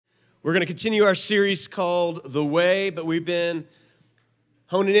We're going to continue our series called The Way, but we've been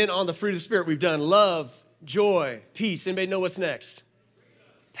honing in on the fruit of the Spirit. We've done love, joy, peace. Anybody know what's next?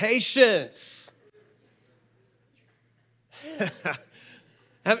 Patience.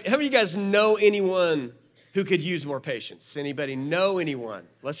 How many of you guys know anyone who could use more patience? Anybody know anyone?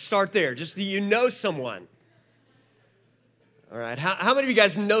 Let's start there. Just that you know someone. All right. How many of you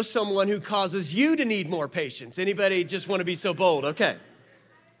guys know someone who causes you to need more patience? Anybody just want to be so bold? Okay.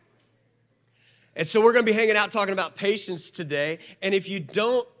 And so we're going to be hanging out talking about patience today. And if you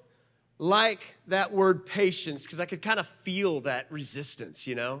don't like that word patience, because I could kind of feel that resistance,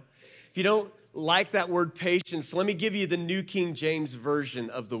 you know? If you don't like that word patience, let me give you the New King James Version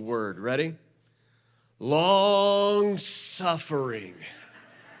of the word. Ready? Long suffering.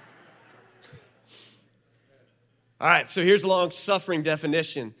 All right, so here's long suffering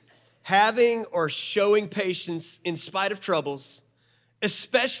definition. Having or showing patience in spite of troubles,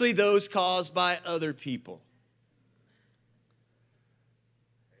 especially those caused by other people.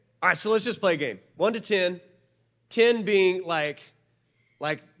 All right, so let's just play a game. 1 to 10. 10 being like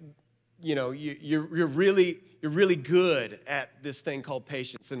you know, you're really good at this thing called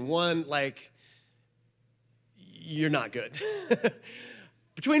patience, and 1 like you're not good.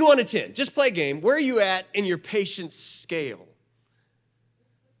 Between 1 and 10, just play a game. Where are you at in your patience scale?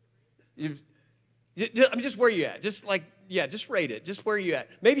 Just where are you at? Just like. Yeah, just rate it. Just where are you at?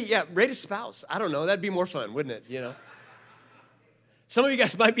 Maybe, rate a spouse. I don't know. That'd be more fun, wouldn't it? You know. Some of you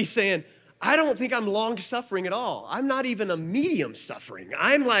guys might be saying, I don't think I'm long-suffering at all. I'm not even a medium suffering.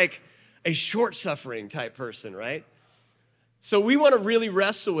 I'm like a short-suffering type person, right? So we want to really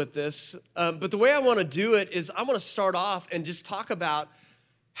wrestle with this. But the way I want to do it is I want to start off and just talk about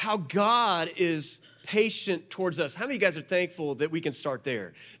how God is patient towards us. How many of you guys are thankful that we can start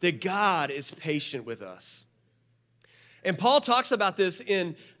there? That God is patient with us. And Paul talks about this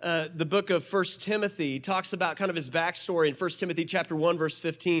in the book of 1 Timothy. He talks about kind of his backstory in 1 Timothy chapter 1, verse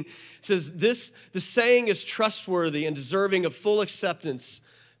 15. It says, the saying is trustworthy and deserving of full acceptance,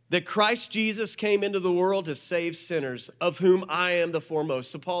 that Christ Jesus came into the world to save sinners, of whom I am the foremost.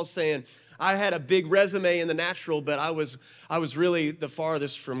 So Paul's saying, I had a big resume in the natural, but I was really the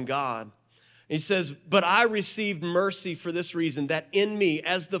farthest from God. He says, but I received mercy for this reason, that in me,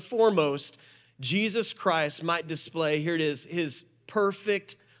 as the foremost, Jesus Christ might display, here it is, his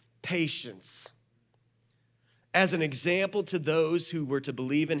perfect patience as an example to those who were to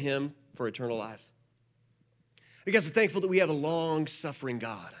believe in him for eternal life. You guys are thankful that we have a long-suffering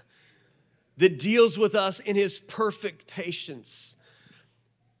God that deals with us in his perfect patience.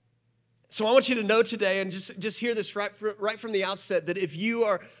 So I want you to know today, and just hear this right from the outset, that if you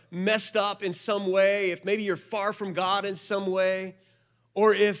are messed up in some way, if maybe you're far from God in some way,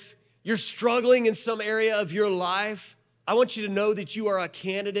 or if you're struggling in some area of your life, I want you to know that you are a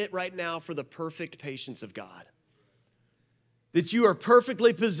candidate right now for the perfect patience of God. That you are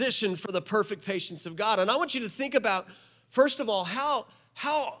perfectly positioned for the perfect patience of God. And I want you to think about, first of all, how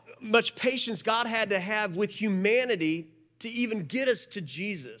much patience God had to have with humanity to even get us to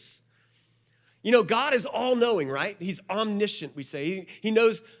Jesus. You know, God is all-knowing, right? He's omniscient, we say. He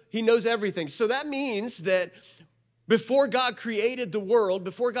knows everything. So that means that before God created the world,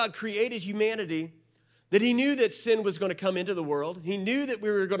 before God created humanity, that he knew that sin was going to come into the world. He knew that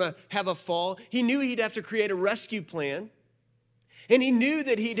we were going to have a fall. He knew he'd have to create a rescue plan. And he knew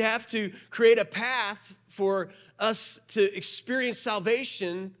that he'd have to create a path for us to experience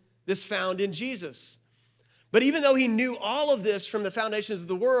salvation that's found in Jesus. But even though he knew all of this from the foundations of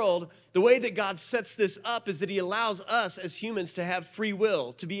the world, the way that God sets this up is that he allows us as humans to have free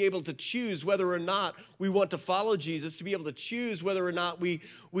will, to be able to choose whether or not we want to follow Jesus, to be able to choose whether or not we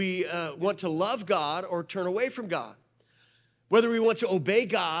want to love God or turn away from God, whether we want to obey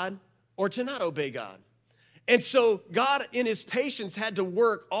God or to not obey God. And so God, in his patience, had to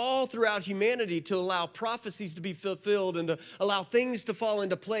work all throughout humanity to allow prophecies to be fulfilled and to allow things to fall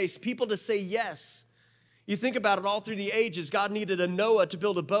into place, people to say yes. You think about it all through the ages. God needed a Noah to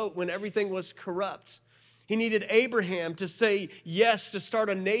build a boat when everything was corrupt. He needed Abraham to say yes to start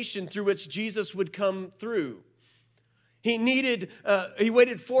a nation through which Jesus would come through. He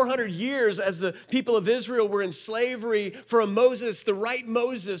waited 400 years as the people of Israel were in slavery for a Moses, the right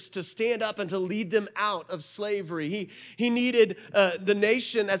Moses, to stand up and to lead them out of slavery. He needed the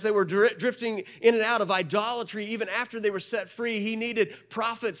nation as they were drifting in and out of idolatry, even after they were set free. He needed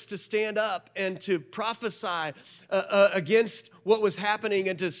prophets to stand up and to prophesy against what was happening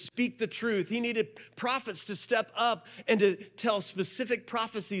and to speak the truth. He needed prophets to step up and to tell specific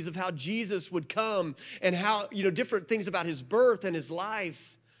prophecies of how Jesus would come and how, different things about his birth and his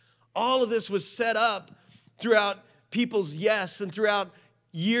life. All of this was set up throughout people's yes and throughout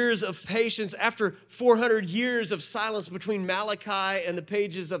years of patience, after 400 years of silence between Malachi and the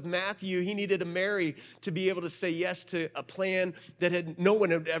pages of Matthew, he needed a Mary to be able to say yes to a plan that no one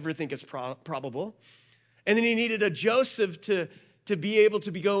would ever think is probable. And then he needed a Joseph to be able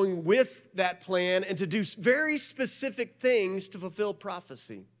to be going with that plan and to do very specific things to fulfill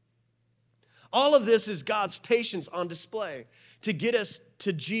prophecy. All of this is God's patience on display to get us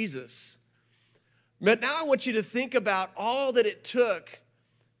to Jesus. But now I want you to think about all that it took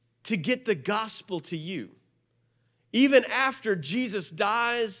to get the gospel to you. Even after Jesus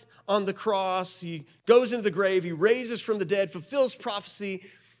dies on the cross, he goes into the grave, he raises from the dead, fulfills prophecy,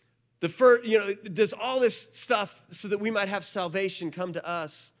 does all this stuff so that we might have salvation come to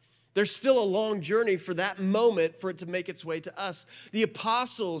us. There's still a long journey for that moment for it to make its way to us. The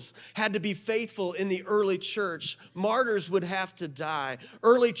apostles had to be faithful in the early church. Martyrs would have to die.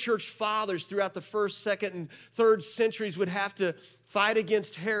 Early church fathers throughout the first, second, and third centuries would have to fight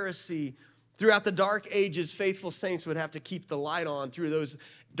against heresy. Throughout the dark ages, faithful saints would have to keep the light on through those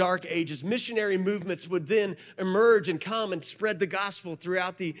dark ages. Missionary movements would then emerge and come and spread the gospel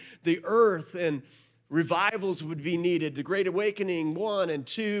throughout the earth, and revivals would be needed. The Great Awakening 1 and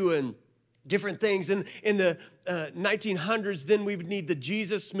 2 and different things. In the 1900s, then we would need the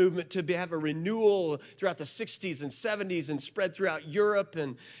Jesus movement to have a renewal throughout the 60s and 70s and spread throughout Europe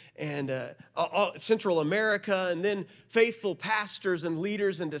and Central America. And then faithful pastors and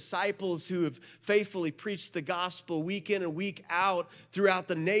leaders and disciples who have faithfully preached the gospel week in and week out throughout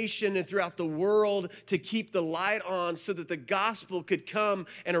the nation and throughout the world to keep the light on so that the gospel could come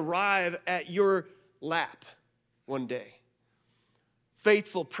and arrive at your lap one day.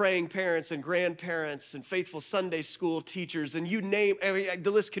 Faithful praying parents and grandparents and faithful Sunday school teachers, and you name, the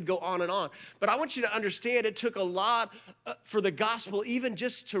list could go on and on. But I want you to understand it took a lot for the gospel even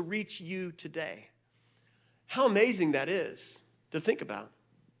just to reach you today. How amazing that is to think about.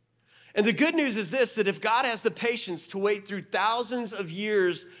 And the good news is this, that if God has the patience to wait through thousands of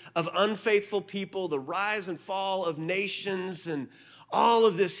years of unfaithful people, the rise and fall of nations, and all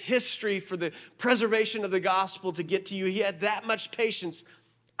of this history for the preservation of the gospel to get to you, he had that much patience.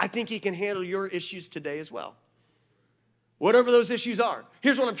 I think he can handle your issues today as well. Whatever those issues are.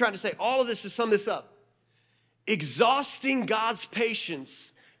 Here's what I'm trying to say. All of this to sum this up. Exhausting God's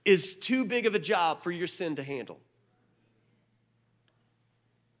patience is too big of a job for your sin to handle.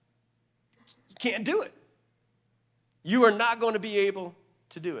 You can't do it. You are not going to be able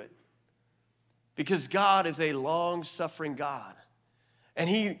to do it. Because God is a long-suffering God. And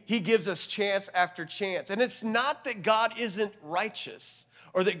he gives us chance after chance. And it's not that God isn't righteous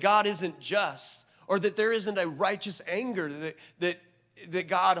or that God isn't just or that there isn't a righteous anger that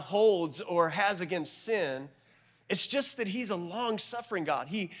God holds or has against sin. It's just that he's a long-suffering God.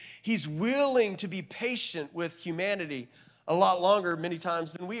 He's willing to be patient with humanity a lot longer many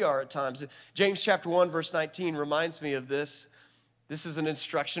times than we are at times. James chapter 1, verse 19 reminds me of this. This is an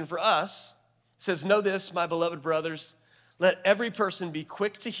instruction for us. It says, "Know this, my beloved brothers, let every person be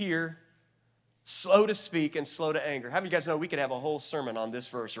quick to hear, slow to speak, and slow to anger." How many of you guys know we could have a whole sermon on this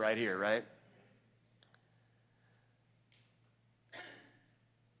verse right here, right?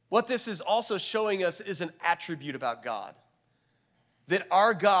 What this is also showing us is an attribute about God. That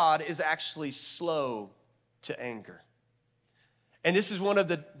our God is actually slow to anger. And this is one of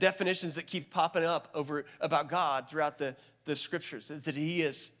the definitions that keep popping up about God throughout the scriptures, is that he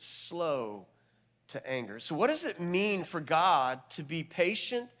is slow to anger. So what does it mean for God to be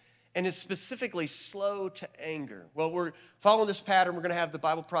patient and is specifically slow to anger? Well, we're following this pattern. We're going to have the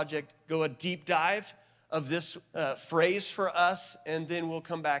Bible Project go a deep dive of this phrase for us, and then we'll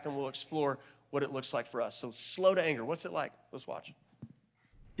come back and we'll explore what it looks like for us. So slow to anger, what's it like? Let's watch.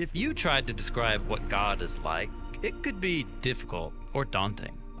 If you tried to describe what God is like, it could be difficult or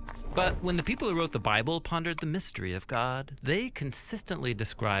daunting. But when the people who wrote the Bible pondered the mystery of God, they consistently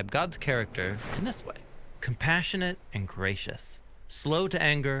describe God's character in this way: compassionate and gracious, slow to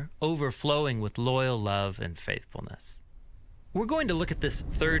anger, overflowing with loyal love and faithfulness. We're going to look at this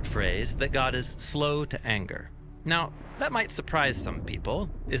third phrase, that God is slow to anger. Now, that might surprise some people.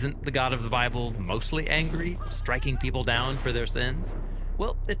 Isn't the God of the Bible mostly angry, striking people down for their sins?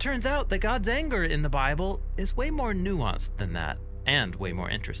 Well, it turns out that God's anger in the Bible is way more nuanced than that, and way more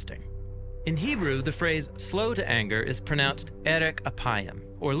interesting. In Hebrew, the phrase slow to anger is pronounced erek apayim,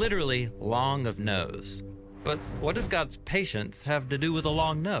 or literally long of nose. But what does God's patience have to do with a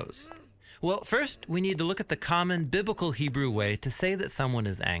long nose? Well, first, we need to look at the common biblical Hebrew way to say that someone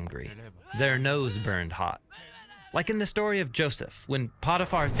is angry. Their nose burned hot. Like in the story of Joseph, when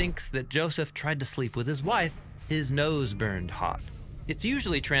Potiphar thinks that Joseph tried to sleep with his wife, his nose burned hot. It's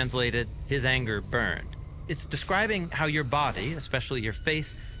usually translated, his anger burned. It's describing how your body, especially your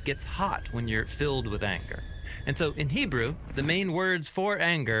face, gets hot when you're filled with anger. And so in Hebrew, the main words for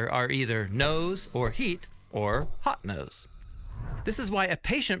anger are either nose or heat or hot nose. This is why a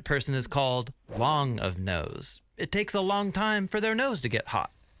patient person is called long of nose. It takes a long time for their nose to get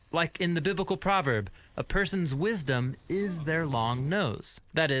hot. Like in the biblical proverb, a person's wisdom is their long nose.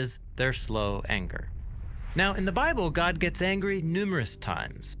 That is, their slow anger. Now, in the Bible, God gets angry numerous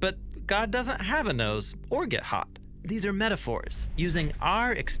times, but God doesn't have a nose or get hot. These are metaphors, using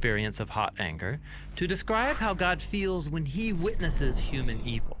our experience of hot anger to describe how God feels when he witnesses human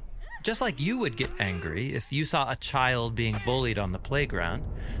evil. Just like you would get angry if you saw a child being bullied on the playground,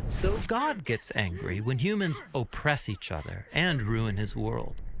 so God gets angry when humans oppress each other and ruin his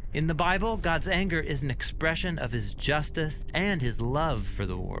world. In the Bible, God's anger is an expression of his justice and his love for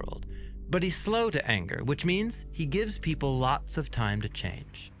the world. But he's slow to anger, which means he gives people lots of time to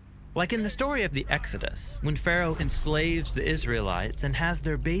change. Like in the story of the Exodus, when Pharaoh enslaves the Israelites and has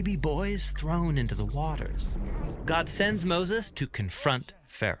their baby boys thrown into the waters. God sends Moses to confront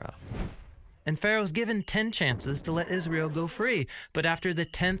Pharaoh. And Pharaoh's given 10 chances to let Israel go free, but after the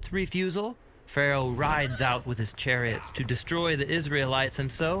 10th refusal, Pharaoh rides out with his chariots to destroy the Israelites,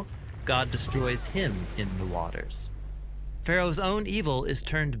 and so God destroys him in the waters. Pharaoh's own evil is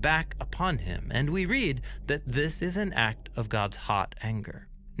turned back upon him, and we read that this is an act of God's hot anger.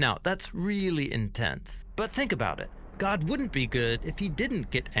 Now, that's really intense, but think about it. God wouldn't be good if he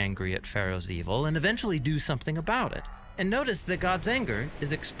didn't get angry at Pharaoh's evil and eventually do something about it. And notice that God's anger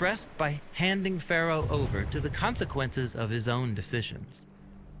is expressed by handing Pharaoh over to the consequences of his own decisions.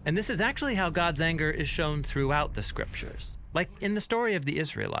 And this is actually how God's anger is shown throughout the scriptures, like in the story of the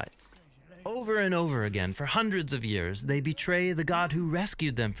Israelites. Over and over again, for hundreds of years, they betray the God who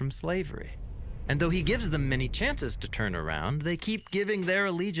rescued them from slavery. And though he gives them many chances to turn around, they keep giving their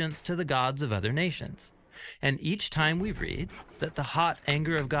allegiance to the gods of other nations. And each time we read that the hot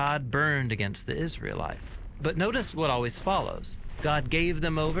anger of God burned against the Israelites. But notice what always follows. God gave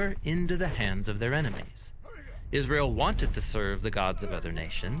them over into the hands of their enemies. Israel wanted to serve the gods of other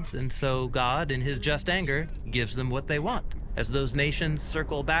nations, and so God, in his just anger, gives them what they want, as those nations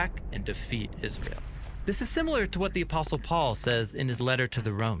circle back and defeat Israel. This is similar to what the Apostle Paul says in his letter to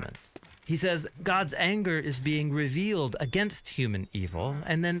the Romans. He says God's anger is being revealed against human evil,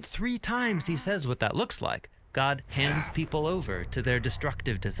 and then 3 times he says what that looks like. God hands people over to their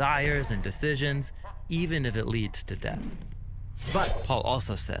destructive desires and decisions, even if it leads to death. But Paul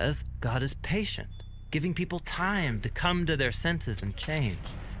also says God is patient, giving people time to come to their senses and change.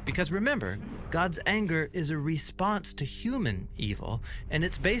 Because remember, God's anger is a response to human evil, and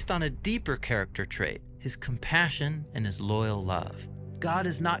it's based on a deeper character trait, his compassion and his loyal love. God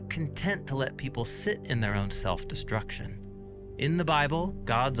is not content to let people sit in their own self-destruction. In the Bible,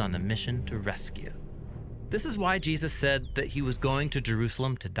 God's on a mission to rescue. This is why Jesus said that he was going to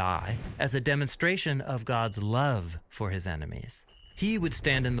Jerusalem to die, as a demonstration of God's love for his enemies. He would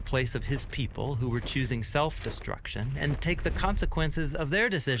stand in the place of his people who were choosing self-destruction and take the consequences of their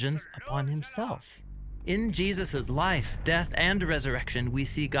decisions upon himself. In Jesus' life, death, and resurrection, we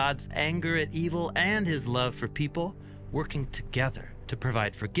see God's anger at evil and his love for people working together to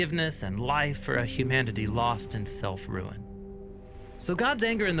provide forgiveness and life for a humanity lost in self-ruin. So God's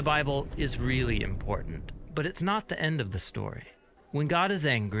anger in the Bible is really important, but it's not the end of the story. When God is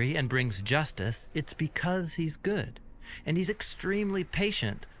angry and brings justice, it's because he's good. And he's extremely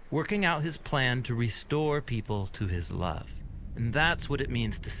patient, working out his plan to restore people to his love. And that's what it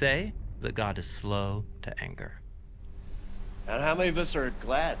means to say that God is slow to anger. And how many of us are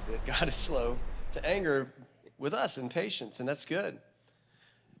glad that God is slow to anger with us and patience, and that's good.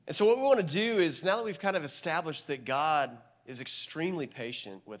 And so what we want to do is, now that we've kind of established that God is extremely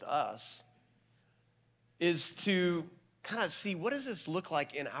patient with us, is to kind of see, what does this look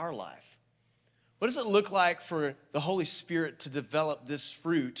like in our life? What does it look like for the Holy Spirit to develop this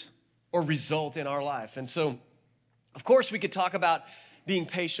fruit or result in our life? And so, of course, we could talk about being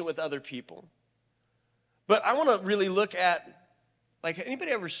patient with other people. But I want to really look at, like,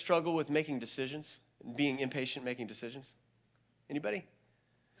 anybody ever struggle with making decisions and being impatient making decisions? Anybody?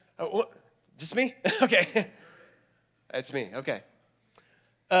 Oh, just me? Okay. It's me, okay.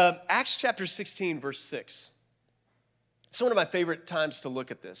 Acts chapter 16, verse 6. It's one of my favorite times to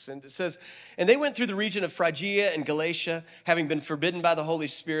look at this. And it says, and they went through the region of Phrygia and Galatia, having been forbidden by the Holy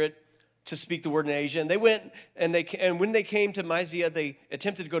Spirit to speak the word in Asia. And they went, and when they came to Mysia, they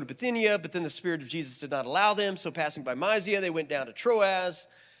attempted to go to Bithynia, but then the Spirit of Jesus did not allow them. So passing by Mysia, they went down to Troas.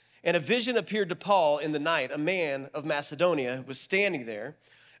 And a vision appeared to Paul in the night. A man of Macedonia was standing there,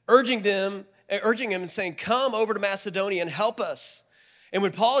 urging him and saying, come over to Macedonia and help us. And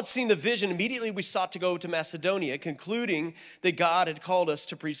when Paul had seen the vision, immediately we sought to go to Macedonia, concluding that God had called us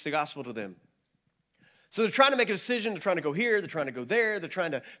to preach the gospel to them. So they're trying to make a decision. They're trying to go here. They're trying to go there. They're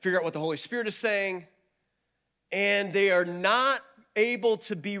trying to figure out what the Holy Spirit is saying. And they are not able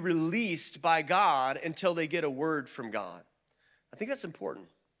to be released by God until they get a word from God. I think that's important.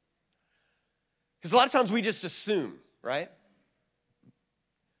 Because a lot of times we just assume, right?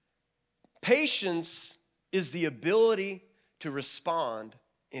 Patience is the ability to respond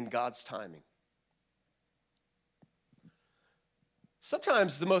in God's timing.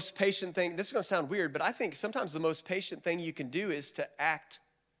 Sometimes the most patient thing, this is going to sound weird, but I think sometimes the most patient thing you can do is to act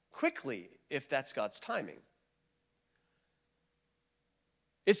quickly if that's God's timing.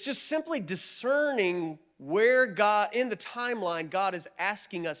 It's just simply discerning where God, in the timeline, God is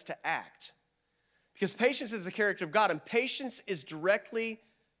asking us to act. Because patience is the character of God, and patience is directly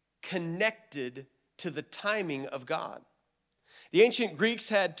connected to the timing of God. The ancient Greeks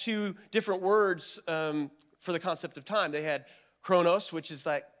had two different words for the concept of time. They had chronos, which is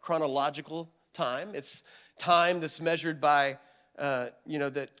like chronological time. It's time that's measured by,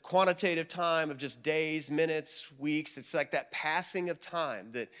 the quantitative time of just days, minutes, weeks. It's like that passing of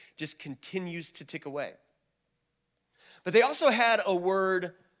time that just continues to tick away. But they also had a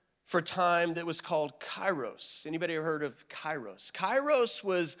word for time that was called kairos. Anybody ever heard of kairos? Kairos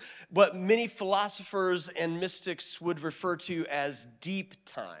was what many philosophers and mystics would refer to as deep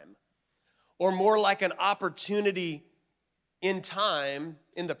time, or more like an opportunity in time,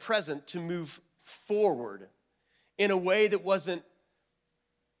 in the present, to move forward in a way that wasn't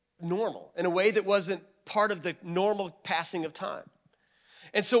normal, in a way that wasn't part of the normal passing of time.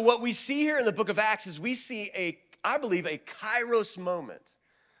 And so what we see here in the book of Acts is we see I believe, a kairos moment.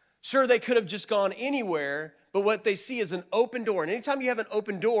 Sure, they could have just gone anywhere, but what they see is an open door. And anytime you have an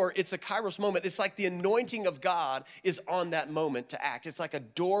open door, it's a kairos moment. It's like the anointing of God is on that moment to act. It's like a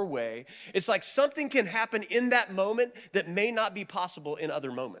doorway. It's like something can happen in that moment that may not be possible in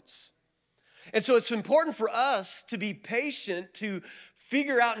other moments. And so it's important for us to be patient, to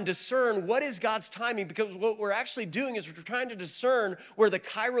figure out and discern what is God's timing, because what we're actually doing is we're trying to discern where the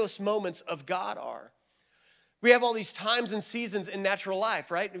kairos moments of God are. We have all these times and seasons in natural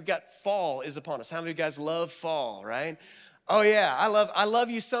life, right? We've got fall is upon us. How many of you guys love fall, right? Oh yeah, I love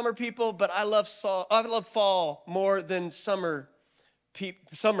you summer people, but I love fall more than summer. I'm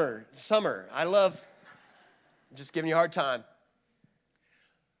just giving you a hard time.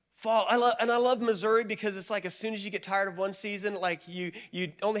 Fall, I love Missouri because it's like as soon as you get tired of one season, like you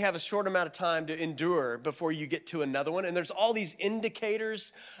only have a short amount of time to endure before you get to another one. And there's all these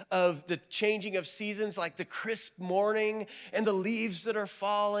indicators of the changing of seasons, like the crisp morning and the leaves that are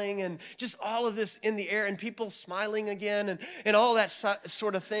falling and just all of this in the air and people smiling again and all that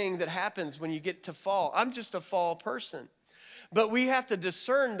sort of thing that happens when you get to fall. I'm just a fall person. But we have to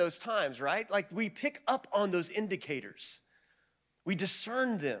discern those times, right? Like we pick up on those indicators. We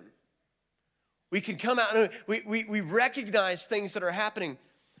discern them. We can come out and we recognize things that are happening.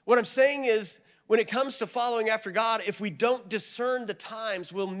 What I'm saying is, when it comes to following after God, if we don't discern the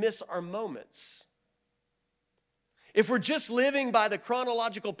times, we'll miss our moments. If we're just living by the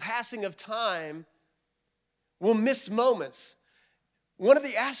chronological passing of time, we'll miss moments. One of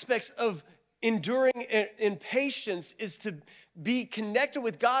the aspects of enduring in patience is to be connected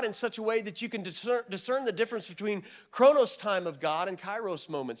with God in such a way that you can discern the difference between chronos time of God and kairos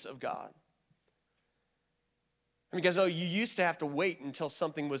moments of God. I mean, you guys know you used to have to wait until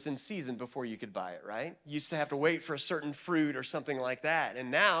something was in season before you could buy it, right? You used to have to wait for a certain fruit or something like that.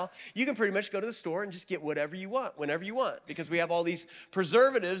 And now you can pretty much go to the store and just get whatever you want, whenever you want, because we have all these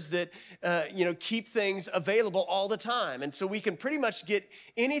preservatives that, keep things available all the time. And so we can pretty much get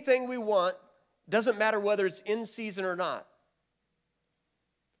anything we want, doesn't matter whether it's in season or not.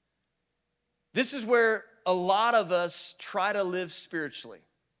 This is where a lot of us try to live spiritually.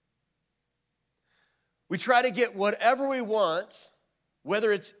 We try to get whatever we want,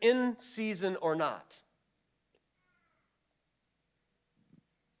 whether it's in season or not.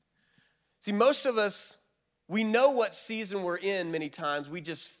 See, most of us, we know what season we're in many times. We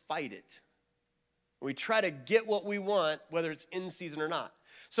just fight it. We try to get what we want, whether it's in season or not.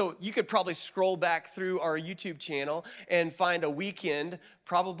 So you could probably scroll back through our YouTube channel and find a weekend,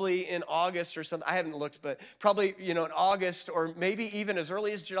 probably in August or something. I haven't looked, but probably, in August or maybe even as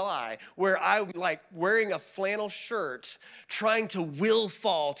early as July, where I'm like wearing a flannel shirt, trying to will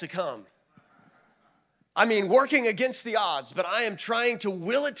fall to come. I mean, working against the odds, but I am trying to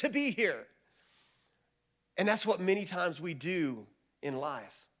will it to be here. And that's what many times we do in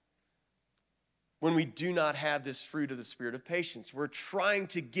life. When we do not have this fruit of the spirit of patience, we're trying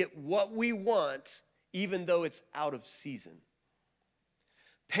to get what we want, even though it's out of season.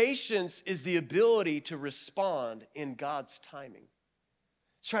 Patience is the ability to respond in God's timing.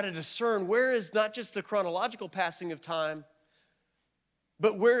 Try to discern where is not just the chronological passing of time,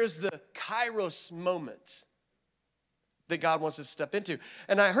 but where is the kairos moment that God wants us to step into.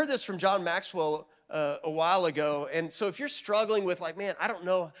 And I heard this from John Maxwell a while ago. And so if you're struggling with like, man, I don't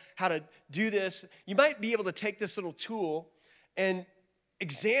know how to do this, you might be able to take this little tool and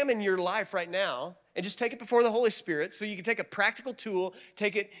examine your life right now and just take it before the Holy Spirit. So you can take a practical tool,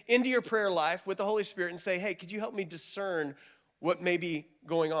 take it into your prayer life with the Holy Spirit and say, hey, could you help me discern what may be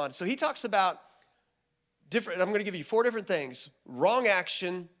going on? So he talks about I'm going to give you 4 different things. Wrong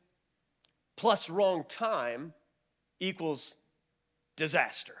action plus wrong time equals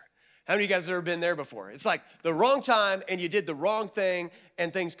disaster. How many of you guys have ever been there before? It's like the wrong time and you did the wrong thing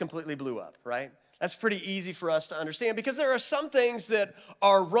and things completely blew up, right? That's pretty easy for us to understand because there are some things that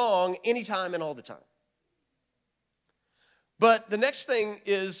are wrong anytime and all the time. But the next thing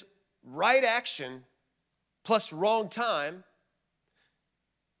is right action plus wrong time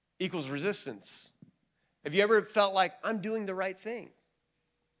equals resistance. Have you ever felt like I'm doing the right thing?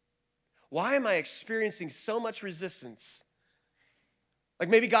 Why am I experiencing so much resistance? Like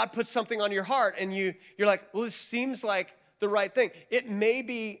maybe God puts something on your heart and you're like, well, this seems like the right thing. It may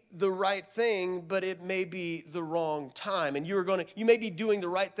be the right thing, but it may be the wrong time. And you may be doing the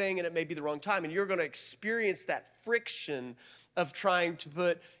right thing and it may be the wrong time. And you're going to experience that friction of trying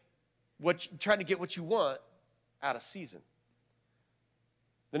to get what you want out of season.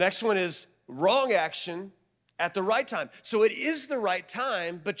 The next one is wrong action at the right time. So it is the right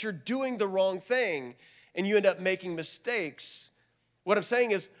time, but you're doing the wrong thing and you end up making mistakes. What I'm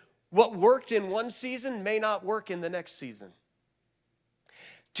saying is what worked in one season may not work in the next season.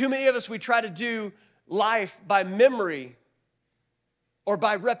 Too many of us, we try to do life by memory or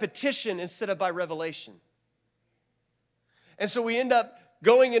by repetition instead of by revelation. And so we end up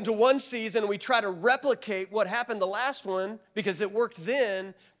going into one season and we try to replicate what happened the last one because it worked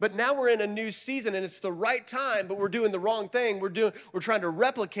then, but now we're in a new season and it's the right time, but we're doing the wrong thing. We're trying to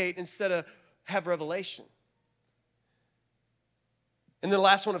replicate instead of have revelation. And the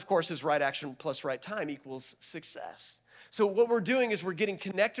last one, of course, is right action plus right time equals success. So what we're doing is we're getting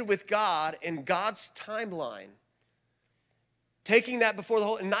connected with God in God's timeline, taking that before the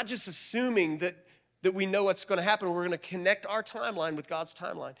whole, and not just assuming that we know what's going to happen. We're going to connect our timeline with God's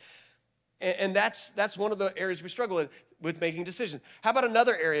timeline. And that's one of the areas we struggle with making decisions. How about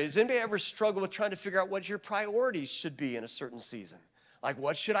another area? Does anybody ever struggle with trying to figure out what your priorities should be in a certain season? Like,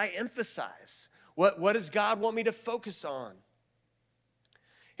 what should I emphasize? What does God want me to focus on?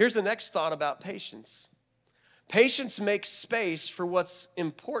 Here's the next thought about patience. Patience makes space for what's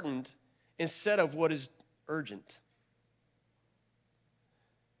important instead of what is urgent.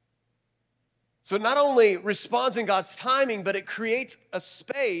 So it not only responds in God's timing, but it creates a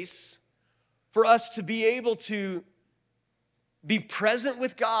space for us to be able to be present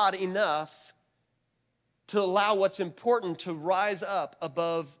with God enough to allow what's important to rise up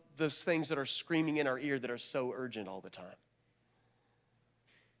above those things that are screaming in our ear that are so urgent all the time.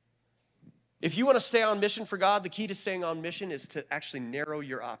 If you want to stay on mission for God, the key to staying on mission is to actually narrow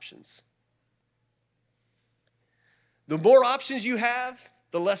your options. The more options you have,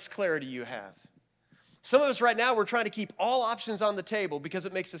 the less clarity you have. Some of us right now, we're trying to keep all options on the table because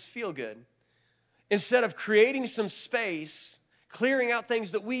it makes us feel good. Instead of creating some space, clearing out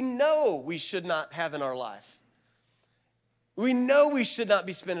things that we know we should not have in our life. We know we should not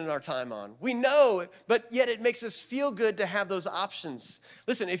be spending our time on. We know, but yet it makes us feel good to have those options.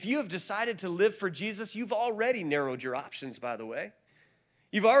 Listen, if you have decided to live for Jesus, you've already narrowed your options, by the way.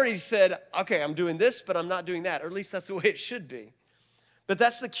 You've already said, okay, I'm doing this, but I'm not doing that, or at least that's the way it should be. But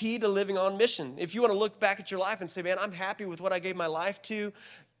that's the key to living on mission. If you want to look back at your life and say, man, I'm happy with what I gave my life to,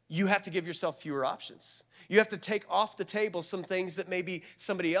 you have to give yourself fewer options. You have to take off the table some things that maybe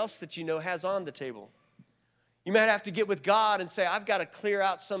somebody else that you know has on the table. You might have to get with God and say, I've got to clear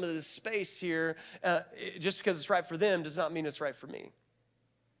out some of this space here. Just because it's right for them does not mean it's right for me.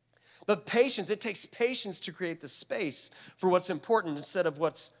 But patience, it takes patience to create the space for what's important instead of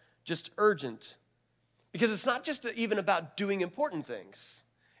what's just urgent. Because it's not just even about doing important things.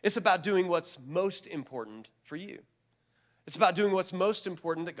 It's about doing what's most important for you. It's about doing what's most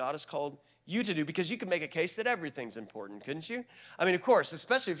important that God has called you to do, because you can make a case that everything's important, couldn't you? I mean, of course,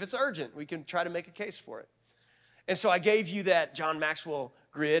 especially if it's urgent, we can try to make a case for it. And so I gave you that John Maxwell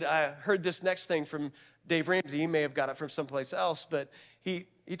grid. I heard this next thing from Dave Ramsey. He may have got it from someplace else, but he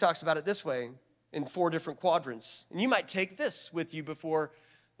talks about it this way in 4 different quadrants. And you might take this with you before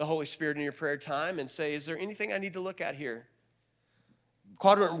the Holy Spirit in your prayer time and say, is there anything I need to look at here?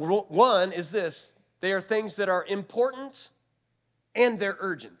 Quadrant 1 is this. They are things that are important and they're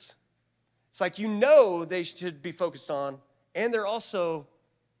urgent. It's like you know they should be focused on, and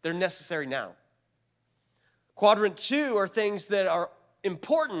they're necessary now. Quadrant 2 are things that are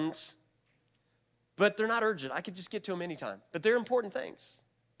important, but they're not urgent. I could just get to them anytime, but they're important things.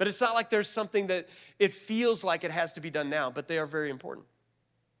 But it's not like there's something that it feels like it has to be done now, but they are very important.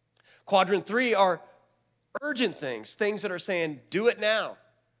 Quadrant 3 are urgent things that are saying, do it now.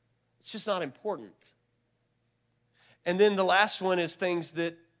 It's just not important. And then the last one is things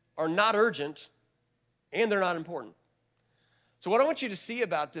that are not urgent and they're not important. So what I want you to see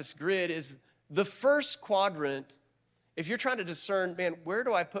about this grid is the first quadrant, if you're trying to discern, man, where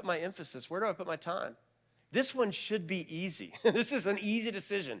do I put my emphasis? Where do I put my time? This one should be easy. This is an easy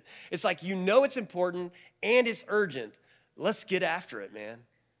decision. It's like you know it's important and it's urgent. Let's get after it, man.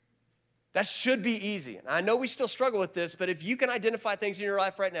 That should be easy. And I know we still struggle with this, but if you can identify things in your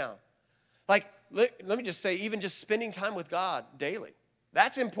life right now, like let me just say, even just spending time with God daily,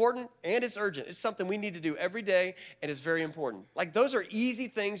 that's important and it's urgent. It's something we need to do every day, and it's very important. Like those are easy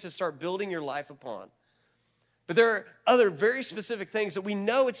things to start building your life upon. But there are other very specific things that we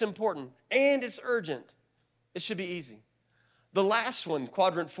know it's important and it's urgent. It should be easy. The last one,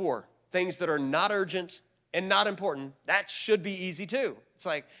 quadrant 4, things that are not urgent and not important, that should be easy too. It's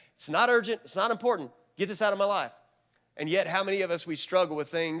like, it's not urgent, it's not important. Get this out of my life. And yet, how many of us, we struggle with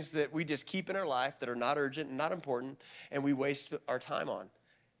things that we just keep in our life that are not urgent and not important, and we waste our time on?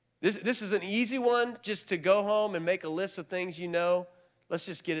 This is an easy one, just to go home and make a list of things you know. Let's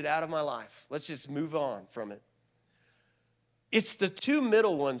just get it out of my life. Let's just move on from it. It's the two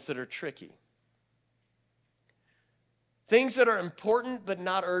middle ones that are tricky. Things that are important but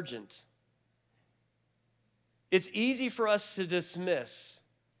not urgent. It's easy for us to dismiss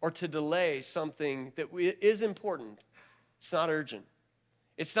or to delay something that is important. It's not urgent.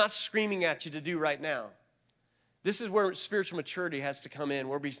 It's not screaming at you to do right now. This is where spiritual maturity has to come in,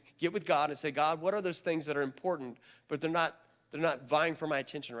 where we get with God and say, God, what are those things that are important, but they're not vying for my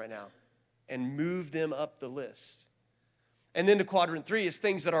attention right now, and move them up the list. And then to quadrant 3 is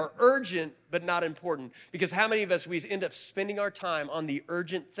things that are urgent but not important, because how many of us, we end up spending our time on the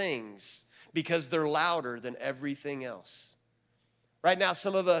urgent things because they're louder than everything else. Right now,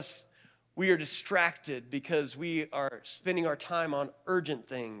 some of us, we are distracted because we are spending our time on urgent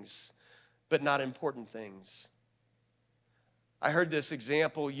things, but not important things. I heard this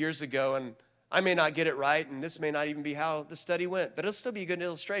example years ago, and I may not get it right, and this may not even be how the study went, but it'll still be a good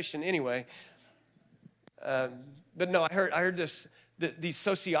illustration anyway. But no, I heard this, these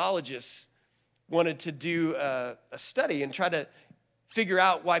sociologists wanted to do a study and try to figure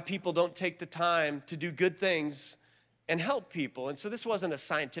out why people don't take the time to do good things and help people. And so this wasn't a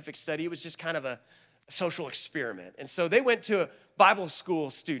scientific study. It was just kind of a social experiment. And so they went to Bible school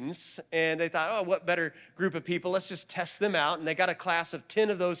students, and they thought, oh, what better group of people? Let's just test them out. And they got a class of 10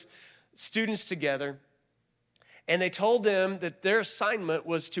 of those students together. And they told them that their assignment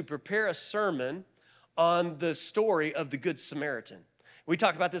was to prepare a sermon on the story of the Good Samaritan. We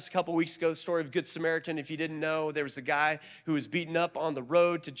talked about this a couple weeks ago, the story of Good Samaritan. If you didn't know, there was a guy who was beaten up on the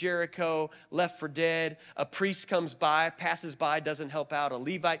road to Jericho, left for dead. A priest comes by, passes by, doesn't help out. A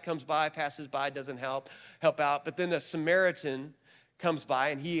Levite comes by, passes by, doesn't help out. But then a Samaritan comes by,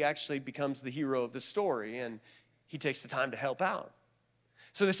 and he actually becomes the hero of the story, and he takes the time to help out.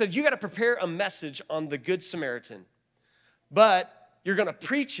 So they said, you got to prepare a message on the Good Samaritan, but you're going to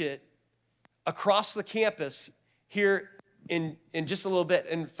preach it across the campus here in just a little bit.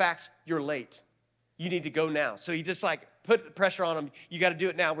 In fact, you're late. You need to go now. So he just like put the pressure on them. You got to do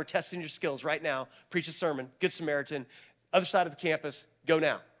it now. We're testing your skills right now. Preach a sermon, Good Samaritan, other side of the campus, go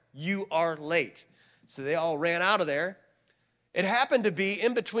now. You are late. So they all ran out of there. It happened to be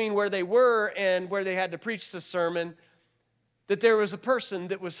in between where they were and where they had to preach the sermon that there was a person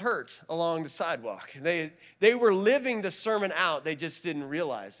that was hurt along the sidewalk. They were living the sermon out. They just didn't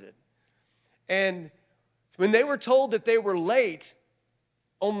realize it. And when they were told that they were late,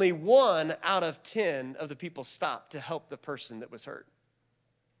 only 1 out of 10 of the people stopped to help the person that was hurt.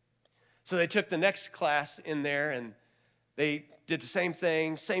 So they took the next class in there, and they did the same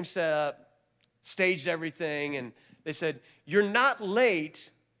thing, same setup, staged everything, and they said, you're not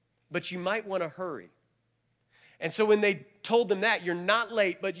late, but you might want to hurry. And so when they told them that, you're not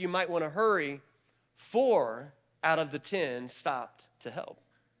late, but you might want to hurry, 4 out of the 10 stopped to help.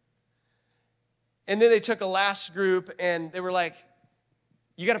 And then they took a last group, and they were like,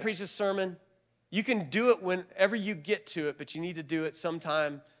 you got to preach this sermon. You can do it whenever you get to it, but you need to do it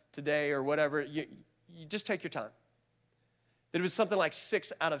sometime today or whatever. You just take your time. It was something like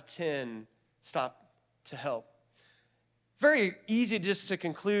 6 out of 10 stopped to help. Very easy just to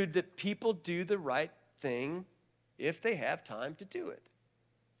conclude that people do the right thing if they have time to do it.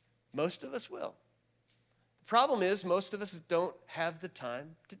 Most of us will. The problem is most of us don't have the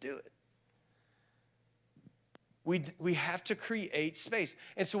time to do it. We have to create space.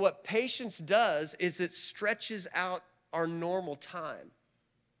 And so what patience does is it stretches out our normal time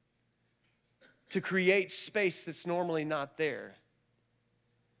to create space that's normally not there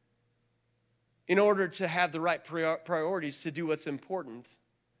in order to have the right priorities to do what's important,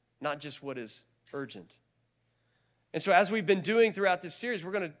 not just what is urgent. And so as we've been doing throughout this series,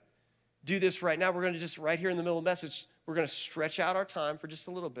 we're going to do this right now. We're going to just, right here in the middle of the message, we're going to stretch out our time for just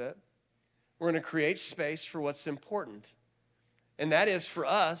a little bit. We're going to create space for what's important. And that is for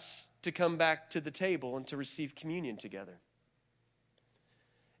us to come back to the table and to receive communion together.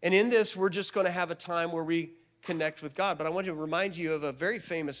 And in this, we're just going to have a time where we connect with God. But I want to remind you of a very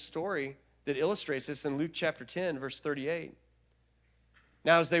famous story that illustrates this in Luke chapter 10, verse 38.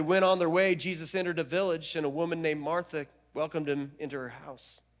 Now, as they went on their way, Jesus entered a village, and a woman named Martha welcomed him into her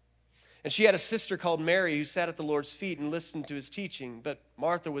house. And she had a sister called Mary who sat at the Lord's feet and listened to his teaching, but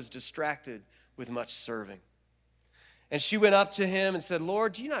Martha was distracted with much serving. And she went up to him and said,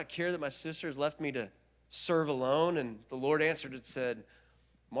 Lord, do you not care that my sister has left me to serve alone? And the Lord answered and said,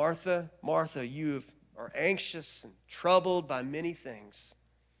 Martha, Martha, you are anxious and troubled by many things,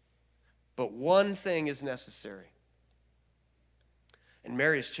 but one thing is necessary. And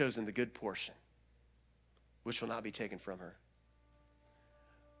Mary has chosen the good portion, which will not be taken from her.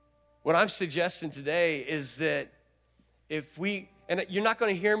 What I'm suggesting today is that if we, and you're not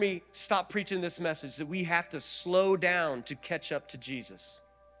going to hear me stop preaching this message, that we have to slow down to catch up to Jesus.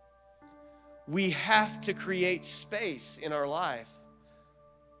 We have to create space in our life.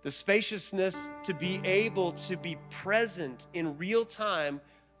 The spaciousness to be able to be present in real time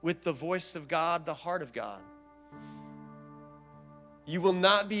with the voice of God, the heart of God. You will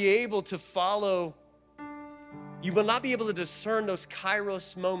not be able to follow, you will not be able to discern those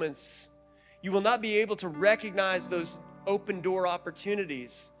kairos moments. You will not be able to recognize those open door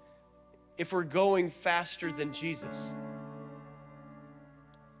opportunities if we're going faster than Jesus.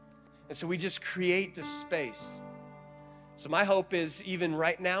 And so we just create the space. So my hope is even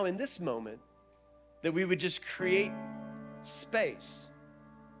right now in this moment that we would just create space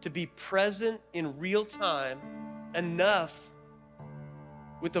to be present in real time enough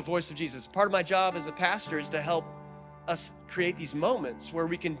with the voice of Jesus. Part of my job as a pastor is to help us create these moments where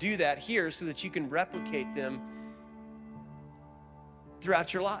we can do that here so that you can replicate them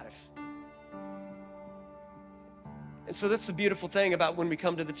throughout your life. And so that's the beautiful thing about when we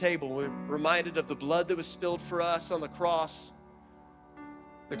come to the table. We're reminded of the blood that was spilled for us on the cross.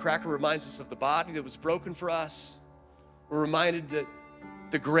 The cracker reminds us of the body that was broken for us. We're reminded that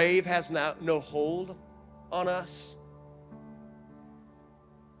the grave has now no hold on us.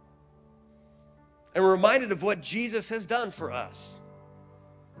 And we're reminded of what Jesus has done for us.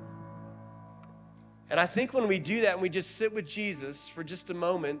 And I think when we do that and we just sit with Jesus for just a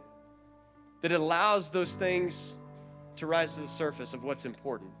moment, that it allows those things to rise to the surface of what's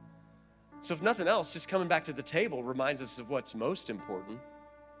important. So if nothing else, just coming back to the table reminds us of what's most important.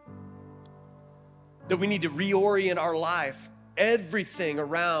 That we need to reorient our life, everything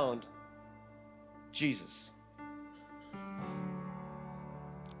around Jesus.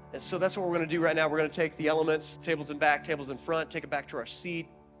 And so that's what we're going to do right now. We're going to take the elements, tables in back, tables in front, take it back to our seat.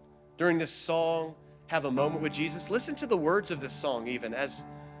 During this song, have a moment with Jesus. Listen to the words of this song even as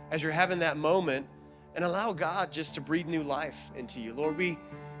you're having that moment, and allow God just to breathe new life into you. Lord, we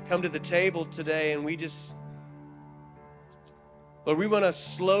come to the table today and Lord, we want to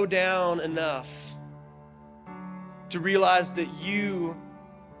slow down enough to realize that you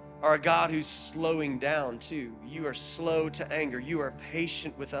are a God who's slowing down too. You are slow to anger. You are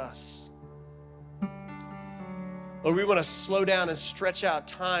patient with us. Lord, we want to slow down and stretch out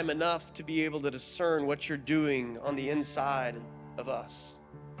time enough to be able to discern what you're doing on the inside of us,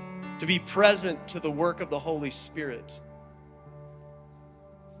 to be present to the work of the Holy Spirit.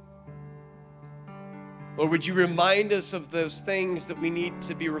 Lord, would you remind us of those things that we need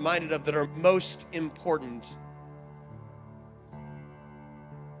to be reminded of that are most important?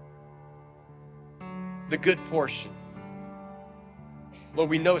 The good portion. Lord,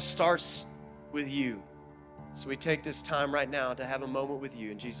 we know it starts with you. So we take this time right now to have a moment with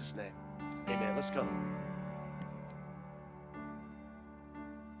you in Jesus' name. Amen. Let's come.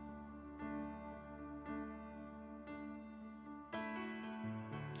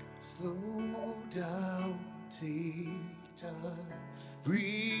 Slow down, take time,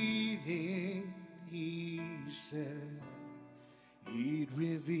 breathe in, he said. He'd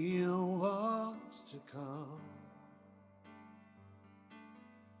reveal what's to come.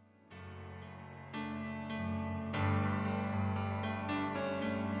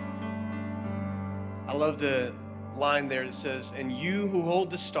 love the line there that says, and you who hold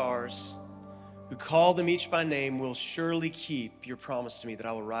the stars, who call them each by name, will surely keep your promise to me that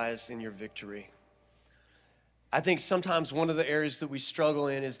I will rise in your victory. I think sometimes one of the areas that we struggle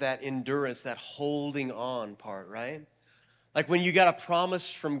in is that endurance, that holding on part, right? Like when you got a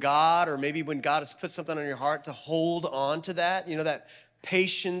promise from God, or maybe when God has put something on your heart, to hold on to that, you know, that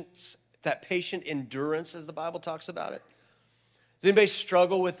patience, that patient endurance as the Bible talks about it. Does anybody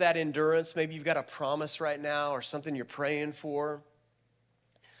struggle with that endurance? Maybe you've got a promise right now or something you're praying for.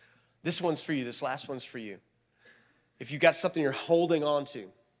 This one's for you. This last one's for you. If you've got something you're holding on to,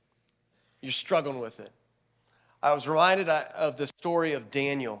 you're struggling with it. I was reminded of the story of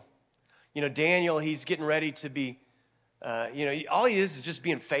Daniel. You know, Daniel, he's getting ready to be, all he is just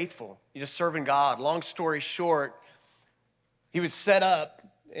being faithful. He's just serving God. Long story short, he was set up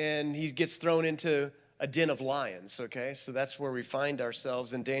and he gets thrown into a den of lions, okay? So that's where we find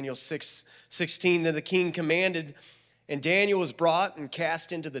ourselves in Daniel 6:16. Then the king commanded, and Daniel was brought and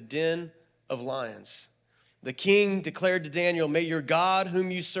cast into the den of lions. The king declared to Daniel, may your God, whom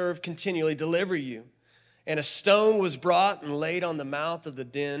you serve continually, deliver you. And a stone was brought and laid on the mouth of the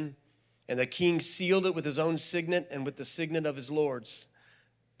den, and the king sealed it with his own signet and with the signet of his lords,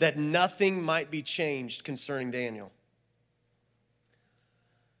 that nothing might be changed concerning Daniel.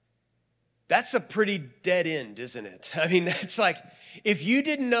 That's a pretty dead end, isn't it? I mean, that's like, if you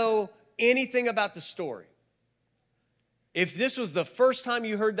didn't know anything about the story, if this was the first time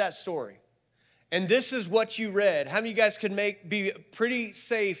you heard that story, and this is what you read, how many of you guys could be pretty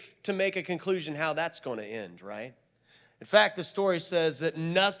safe to make a conclusion how that's going to end, right? In fact, the story says that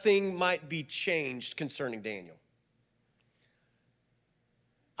nothing might be changed concerning Daniel.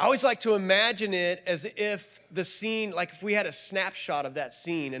 I always like to imagine it as if the scene, like if we had a snapshot of that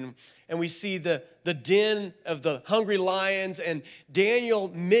scene and we see the den of the hungry lions and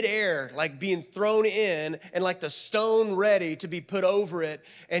Daniel midair, like being thrown in and like the stone ready to be put over it.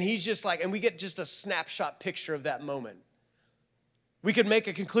 And he's just like, and we get just a snapshot picture of that moment. We could make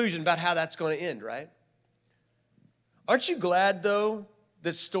a conclusion about how that's going to end, right? Aren't you glad, though,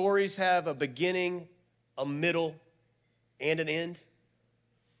 that stories have a beginning, a middle, and an end?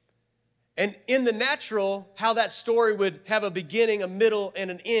 And in the natural, how that story would have a beginning, a middle,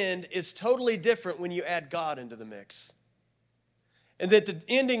 and an end is totally different when you add God into the mix. And that the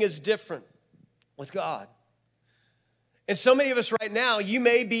ending is different with God. And so many of us right now, you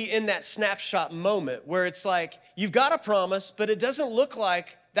may be in that snapshot moment where it's like, you've got a promise, but it doesn't look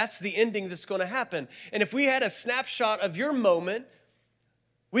like that's the ending that's going to happen. And if we had a snapshot of your moment,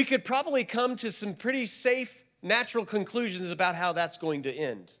 we could probably come to some pretty safe, natural conclusions about how that's going to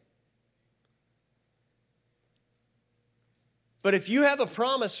end. But if you have a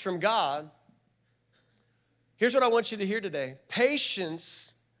promise from God, here's what I want you to hear today.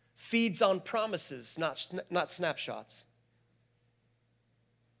 Patience feeds on promises, not snapshots.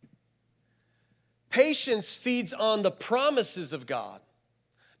 Patience feeds on the promises of God,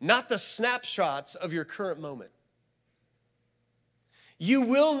 not the snapshots of your current moment. You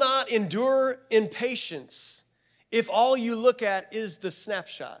will not endure in patience if all you look at is the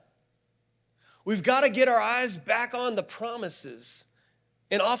snapshot. We've got to get our eyes back on the promises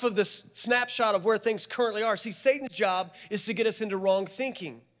and off of this snapshot of where things currently are. See, Satan's job is to get us into wrong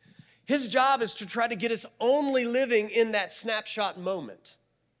thinking. His job is to try to get us only living in that snapshot moment,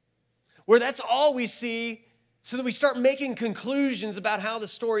 where that's all we see, so that we start making conclusions about how the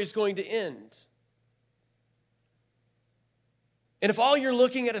story is going to end. And if all you're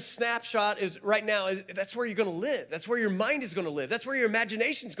looking at a snapshot is right now, that's where you're going to live. That's where your mind is going to live. That's where your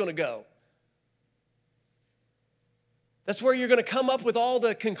imagination is going to go. That's where you're going to come up with all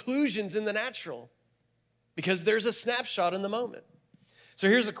the conclusions in the natural, because there's a snapshot in the moment. So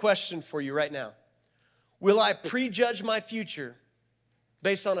here's a question for you right now. Will I prejudge my future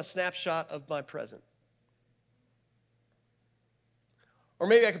based on a snapshot of my present? Or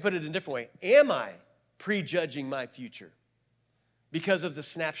maybe I could put it in a different way. Am I prejudging my future because of the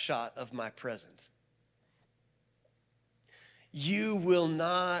snapshot of my present? You will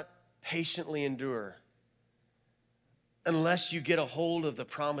not patiently endure unless you get a hold of the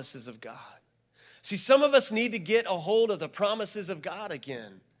promises of God. See, some of us need to get a hold of the promises of God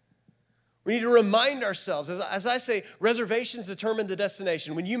again. We need to remind ourselves, as I say, reservations determine the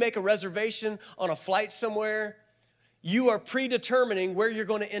destination. When you make a reservation on a flight somewhere, you are predetermining where you're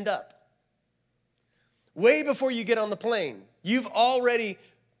going to end up. Way before you get on the plane, you've already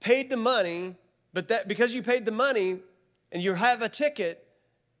paid the money, but that because you paid the money and you have a ticket,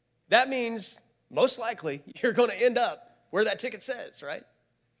 that means most likely you're going to end up where that ticket says, right?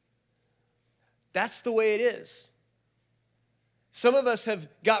 That's the way it is. Some of us have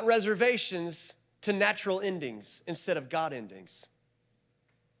got reservations to natural endings instead of God endings.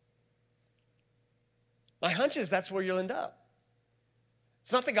 My hunch is that's where you'll end up.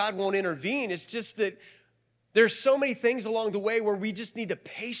 It's not that God won't intervene. It's just that there's so many things along the way where we just need to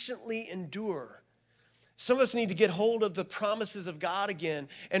patiently endure. Some of us need to get hold of the promises of God again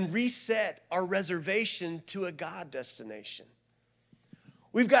and reset our reservation to a God destination.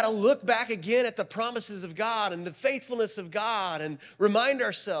 We've got to look back again at the promises of God and the faithfulness of God and remind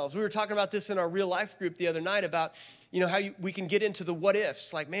ourselves. We were talking about this in our real life group the other night about, how we can get into the what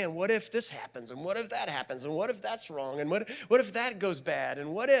ifs. Like, man, what if this happens? And what if that happens? And what if that's wrong? And what if that goes bad?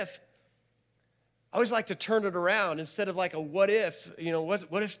 And what if? I always like to turn it around instead of like a what if,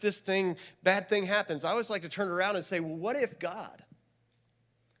 what if this bad thing happens? I always like to turn it around and say, well, what if God?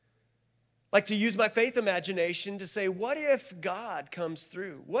 Like to use my faith imagination to say, what if God comes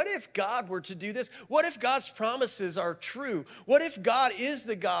through? What if God were to do this? What if God's promises are true? What if God is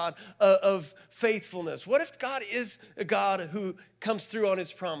the God of faithfulness? What if God is a God who comes through on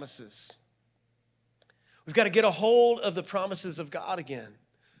his promises? We've got to get a hold of the promises of God again.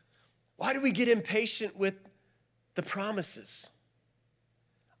 Why do we get impatient with the promises?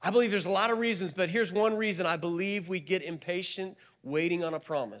 I believe there's a lot of reasons, but here's one reason I believe we get impatient waiting on a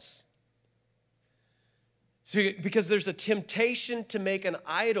promise. Because there's a temptation to make an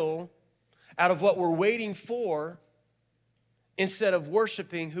idol out of what we're waiting for instead of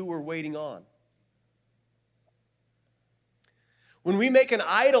worshiping who we're waiting on. When we make an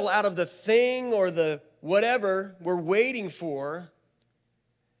idol out of the thing or the whatever we're waiting for,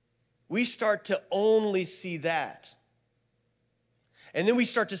 we start to only see that. And then we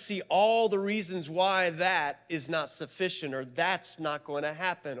start to see all the reasons why that is not sufficient, or that's not going to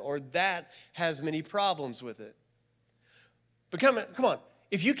happen, or that has many problems with it. But come on.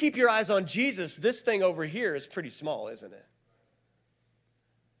 If you keep your eyes on Jesus, this thing over here is pretty small, isn't it?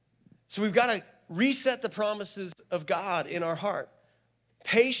 So we've got to reset the promises of God in our heart.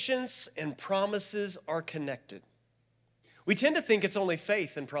 Patience and promises are connected. We tend to think it's only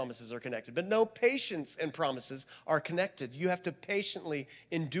faith and promises are connected, but no, patience and promises are connected. You have to patiently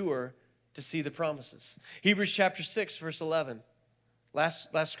endure to see the promises. Hebrews chapter 6, verse 11. Last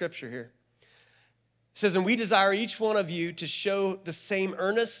scripture here. It says, and we desire each one of you to show the same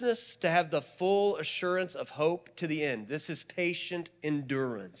earnestness, to have the full assurance of hope to the end. This is patient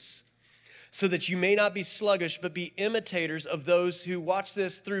endurance, so that you may not be sluggish, but be imitators of those who, watch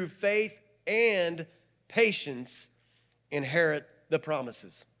this, through faith and patience inherit the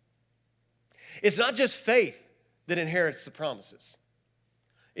promises. It's not just faith that inherits the promises.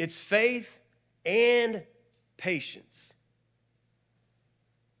 It's faith and patience.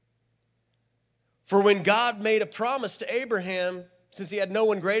 For when God made a promise to Abraham, since he had no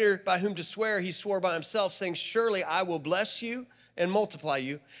one greater by whom to swear, he swore by himself, saying, surely I will bless you and multiply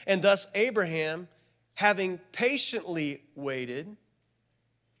you. And thus Abraham, having patiently waited,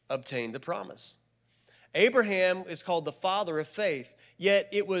 obtained the promise. Abraham is called the father of faith, yet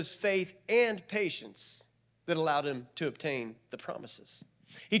it was faith and patience that allowed him to obtain the promises.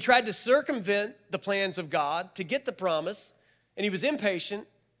 He tried to circumvent the plans of God to get the promise, and he was impatient.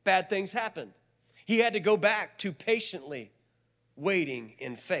 Bad things happened. He had to go back to patiently waiting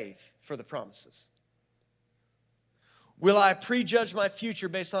in faith for the promises. Will I prejudge my future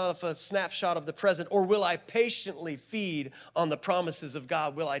based on a snapshot of the present, or will I patiently feed on the promises of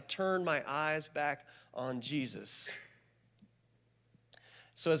God? Will I turn my eyes back on Jesus?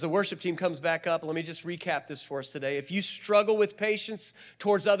 So as the worship team comes back up, let me just recap this for us today. If you struggle with patience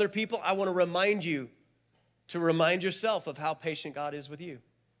towards other people, I want to remind you to remind yourself of how patient God is with you.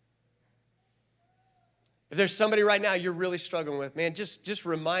 If there's somebody right now you're really struggling with, man, just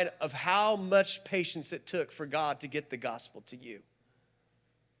remind of how much patience it took for God to get the gospel to you.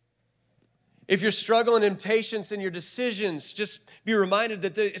 If you're struggling in patience in your decisions, just be reminded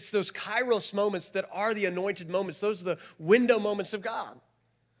that it's those kairos moments that are the anointed moments. Those are the window moments of God.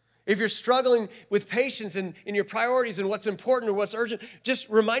 If you're struggling with patience in your priorities and what's important or what's urgent, just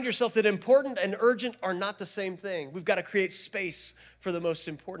remind yourself that important and urgent are not the same thing. We've got to create space for the most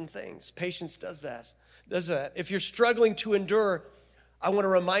important things. Patience does that. If you're struggling to endure, I want to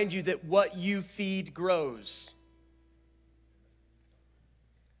remind you that what you feed grows.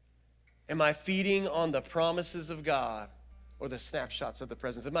 Am I feeding on the promises of God or the snapshots of the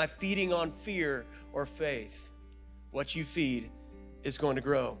presence? Am I feeding on fear or faith? What you feed is going to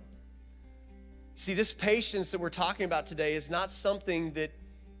grow. See, this patience that we're talking about today is not something that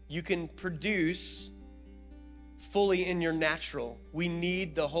you can produce fully in your natural. We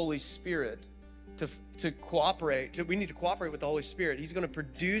need the Holy Spirit to cooperate. We need to cooperate with the Holy Spirit. He's going to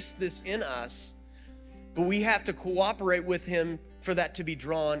produce this in us, but we have to cooperate with him for that to be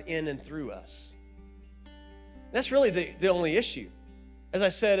drawn in and through us. That's really the only issue. As I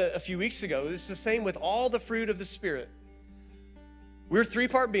said a few weeks ago, it's the same with all the fruit of the Spirit. We're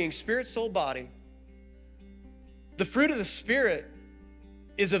three-part beings, spirit, soul, body. The fruit of the Spirit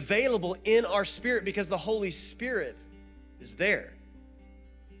is available in our spirit because the Holy Spirit is there.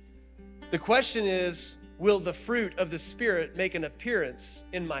 The question is, will the fruit of the Spirit make an appearance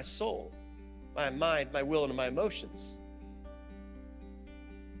in my soul, my mind, my will, and my emotions?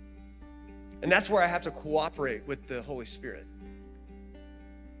 And that's where I have to cooperate with the Holy Spirit.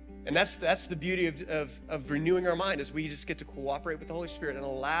 And that's the beauty of renewing our mind, is we just get to cooperate with the Holy Spirit and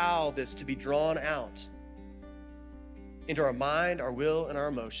allow this to be drawn out into our mind, our will, and our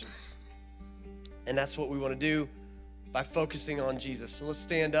emotions. And that's what we want to do by focusing on Jesus. So let's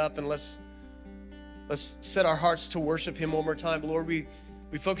stand up and let's set our hearts to worship him one more time. Lord, we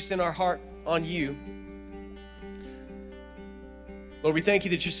focus in our heart on you. Lord, we thank you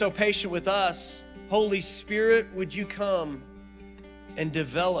that you're so patient with us. Holy Spirit, would you come and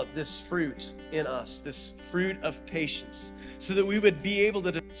develop this fruit in us, this fruit of patience, so that we would be able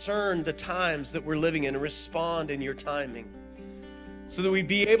to discern the times that we're living in and respond in your timing, so that we'd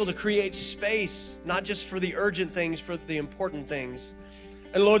be able to create space, not just for the urgent things, for the important things.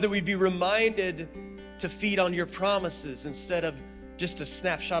 And Lord, that we'd be reminded to feed on your promises instead of just a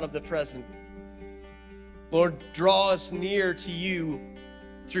snapshot of the present. Lord, draw us near to you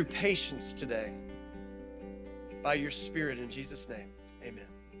through patience today by your Spirit, in Jesus' name. Amen.